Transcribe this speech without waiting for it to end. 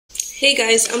Hey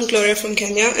guys, I'm Gloria from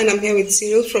Kenya and I'm here with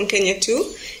Cyril from Kenya too.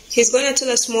 He's going to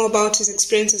tell us more about his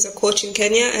experience as a coach in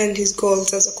Kenya and his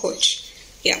goals as a coach.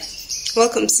 Yeah,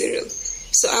 welcome Cyril.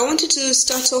 So I wanted to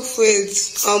start off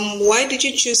with why did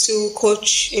you choose to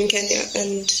coach in Kenya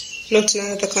and not in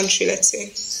another country, let's say?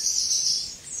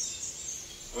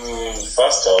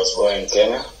 First, I was born in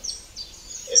Kenya.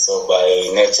 So by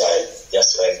nature, I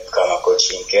just wanted to become a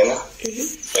coach in Kenya.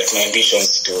 But my ambition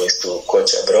is to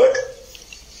coach abroad.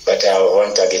 But I have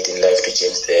one target in life to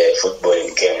change the football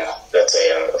in Kenya. That's why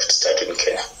I have to start in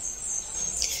Kenya.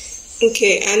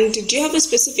 Okay, and do you have a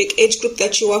specific age group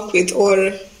that you work with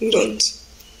or you don't?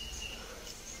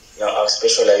 No, I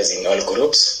specialize in all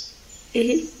groups.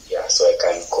 Yeah, so I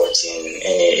can coach in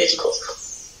any age group.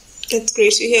 That's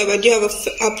great to hear, but do you have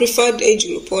a preferred age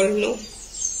group or no?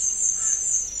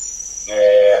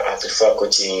 I prefer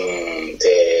coaching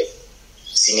the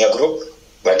senior group.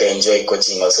 But I enjoy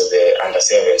coaching also the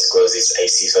under-7s because I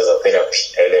see it as a therapy.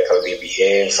 I like how they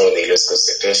behave, how they lose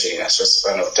concentration in a short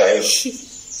span of time.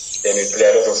 Then we play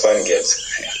a lot of fun games.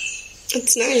 Yeah.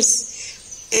 That's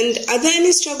nice. And are there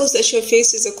any struggles that you have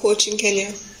faced as a coach in Kenya?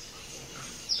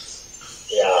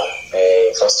 Yeah.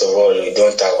 First of all, we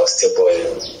don't have a stable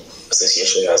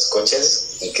association as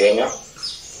coaches in Kenya.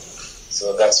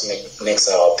 So that makes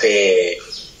our pay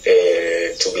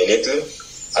to be little,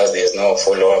 as there's no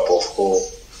follow-up of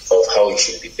how it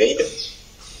should be paid.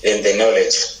 Then the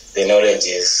knowledge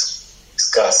is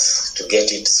scarce to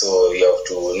get it, so you have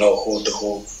to know who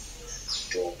to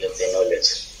get the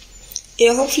knowledge.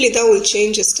 Yeah, hopefully that will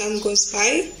change as time goes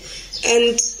by.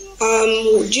 And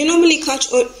do you normally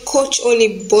coach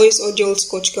only boys or do you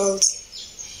also coach girls?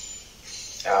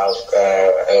 I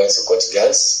also coach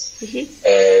girls.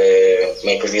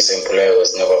 My previous employer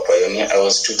was Nova Pioneer. I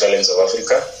was True Talents of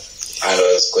Africa, and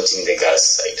I was coaching the girls'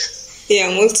 side. Yeah,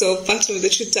 I'm also part of the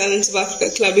True Talents of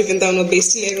Africa club, even though I'm not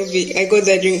based in Nairobi. I go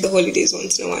there during the holidays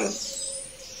once in a while.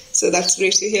 So that's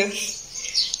great to hear.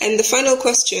 And the final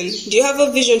question, do you have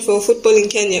a vision for football in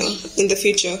Kenya in the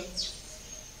future?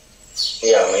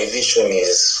 Yeah, my vision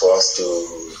is for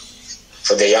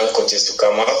the young coaches to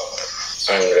come up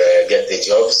and get the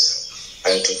jobs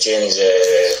and to change,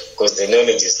 because the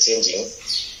knowledge is changing,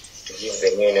 to give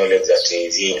the new knowledge that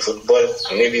is here in football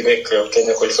and maybe make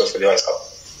Kenya qualify for the World Cup.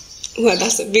 Well,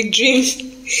 that's a big dream,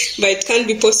 but it can't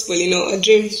be possible, a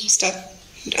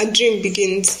dream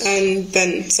begins and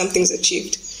then something's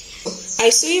achieved. I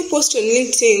saw you post on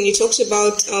LinkedIn, you talked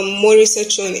about more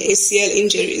research on ACL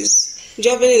injuries. Do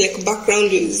you have any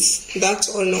background with that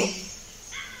or no?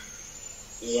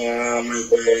 Yeah,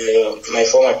 my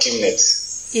former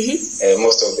teammates,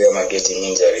 most of them are getting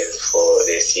injuries for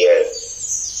the ACL.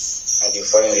 And you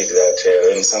find it that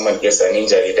when someone gets an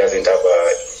injury, he doesn't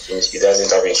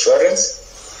have insurance,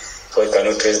 so he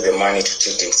cannot raise the money to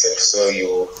treat himself. So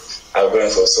you are going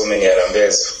for so many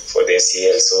Harambees for the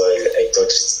ACL. So I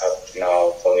thought it's up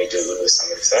now for me to do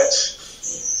some research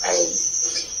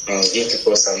and give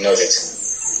people some knowledge,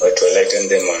 or to enlighten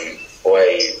them on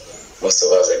why most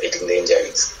of us are getting the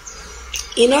injuries.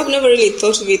 I've never really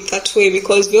thought of it that way,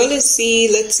 because we always see,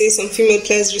 let's say, some female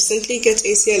players recently get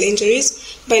ACL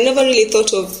injuries, but I never really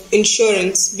thought of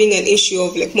insurance being an issue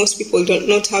of most people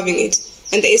not having it.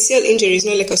 And the ACL injury is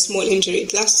not a small injury.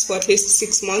 It lasts for at least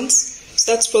 6 months.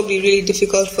 So that's probably really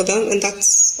difficult for them, and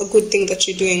that's a good thing that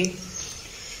you're doing.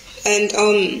 And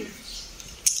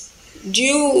do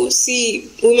you see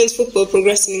women's football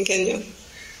progressing in Kenya?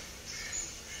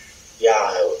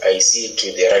 Yeah, I see it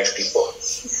with the right people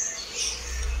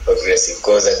progressing,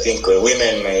 because I think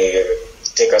women may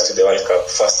take us to the World Cup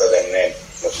faster than men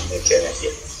in Kenya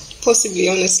here. Possibly,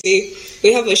 honestly.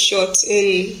 We have a shot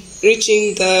in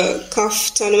reaching the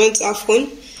CAF tournament, AFCON,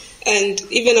 and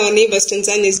even our neighbours,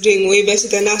 Tanzania, is doing way better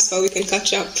than us, but we can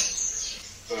catch up.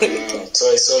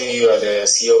 So I saw you are the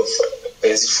CEO of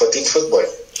 14th Football?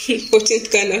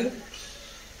 14thgunner.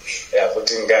 Yeah,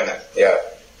 14thgunner, yeah.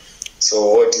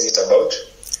 So what is it about?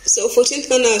 So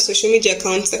 14thgunner are social media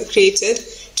accounts that are created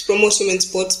to promote women's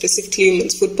sports, specifically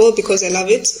women's football, because I love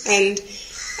it. And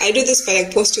I do this by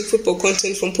posting football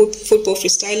content, from football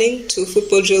freestyling to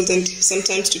football drills and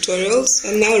sometimes tutorials,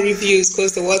 and now reviews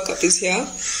because the World Cup is here.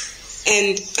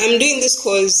 And I'm doing this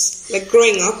because,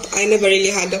 growing up, I never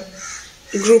really had a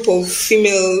group of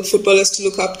female footballers to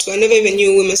look up to. I never even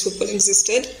knew women's football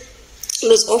existed. I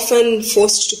was often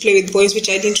forced to play with boys, which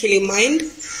I didn't really mind.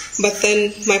 But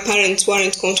then my parents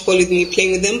weren't comfortable with me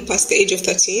playing with them past the age of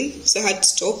 13, so I had to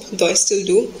stop, though I still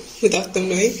do, without them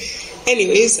knowing.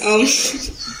 Anyways,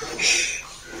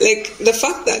 the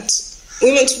fact that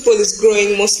women's football is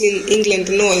growing mostly in England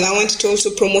and all, I wanted to also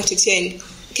promote it here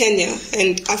Kenya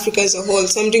and Africa as a whole.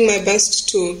 So I'm doing my best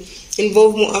to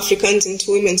involve more Africans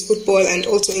into women's football and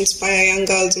also inspire young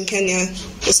girls in Kenya,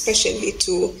 especially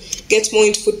to get more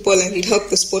into football and help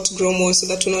the sport grow more so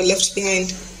that we're not left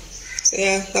behind. So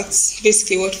yeah, that's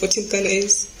basically what 14th Gunner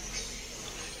is.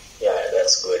 Yeah,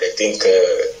 that's good. I think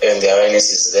and the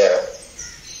awareness is there.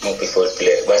 More people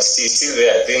play. But still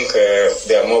there, I think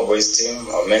there are more boys team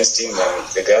or men's team than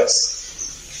the girls.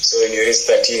 So when you reach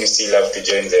 13, you still have to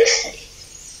join the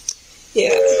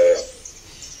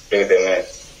play with the men.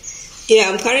 Yeah,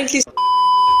 I'm currently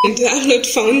and I've not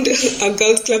found a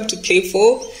girls club to play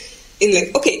for.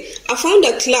 I found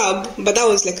a club, but that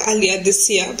was earlier this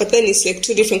year. But then it's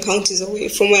 2 different counties away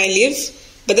from where I live.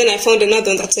 But then I found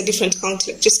another one that's a different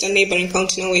county, just a neighboring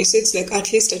county away. So it's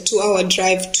at least a 2-hour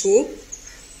drive too.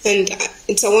 And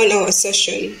it's a 1-hour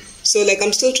session. So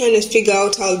I'm still trying to figure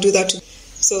out how I'll do that.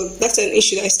 So that's an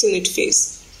issue that I still need to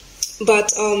face. But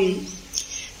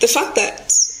the fact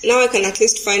that now I can at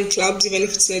least find clubs, even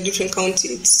if it's in a different county,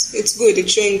 it's good.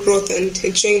 It's showing growth and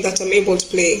it's showing that I'm able to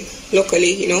play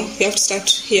locally, You have to start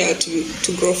here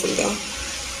to grow from there.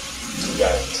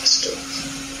 Yeah, that's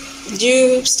true. Do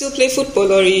you still play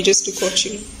football or you just do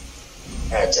coaching?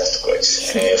 I just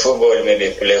coach. Football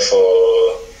maybe play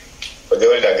for the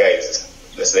older guys.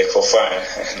 It's for fun.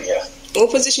 Yeah.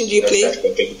 What position do you play? Not that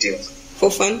competitive.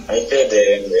 For fun? I played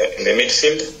in the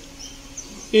midfield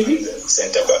and the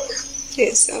centre back.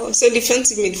 Yes, so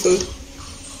defensive midfield.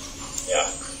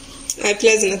 Yeah. I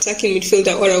play as an attacking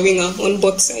midfielder or a winger on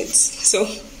both sides. So,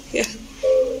 yeah.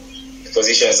 The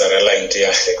positions are aligned,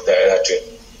 that way.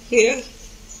 Yeah.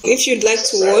 If you'd like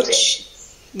to watch,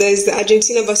 there's the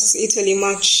Argentina versus Italy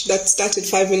match that started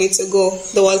 5 minutes ago,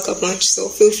 the World Cup match. So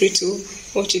feel free to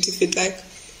watch it if you'd like.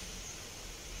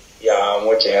 Yeah, I'm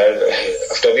watching.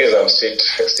 After this, I'm straight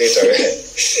away.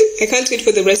 I can't wait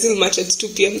for the Brazil match at 2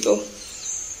 p.m. though.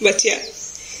 But yeah.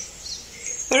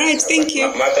 All right, thank you.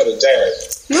 Martha retired.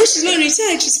 No, she's not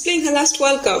retired. She's playing her last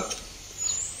World Cup.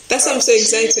 That's why I'm so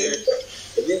excited.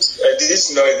 I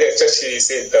didn't know. They actually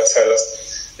said that's her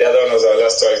last. The other one was our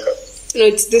last World Cup. No,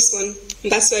 it's this one.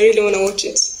 That's why I really want to watch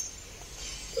it.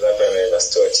 So that's why I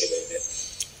last watch it.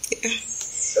 Yeah.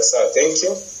 That's all. Thank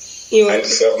you. And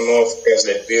if you have more friends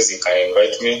like this, you can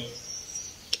invite me.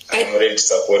 I'm ready to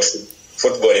support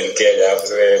football in Kenya. I have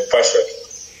a passion.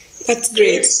 That's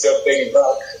great. We're still playing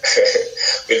back.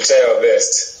 We'll try our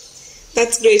best.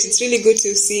 That's great. It's really good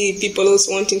to see people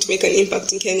also wanting to make an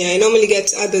impact in Kenya. I normally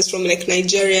get others from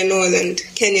Nigeria and all, and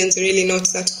Kenyans are really not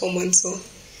that common. So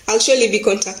I'll surely be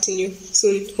contacting you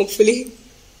soon, hopefully.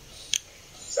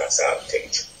 That's all. Thank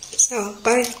you. So,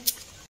 bye.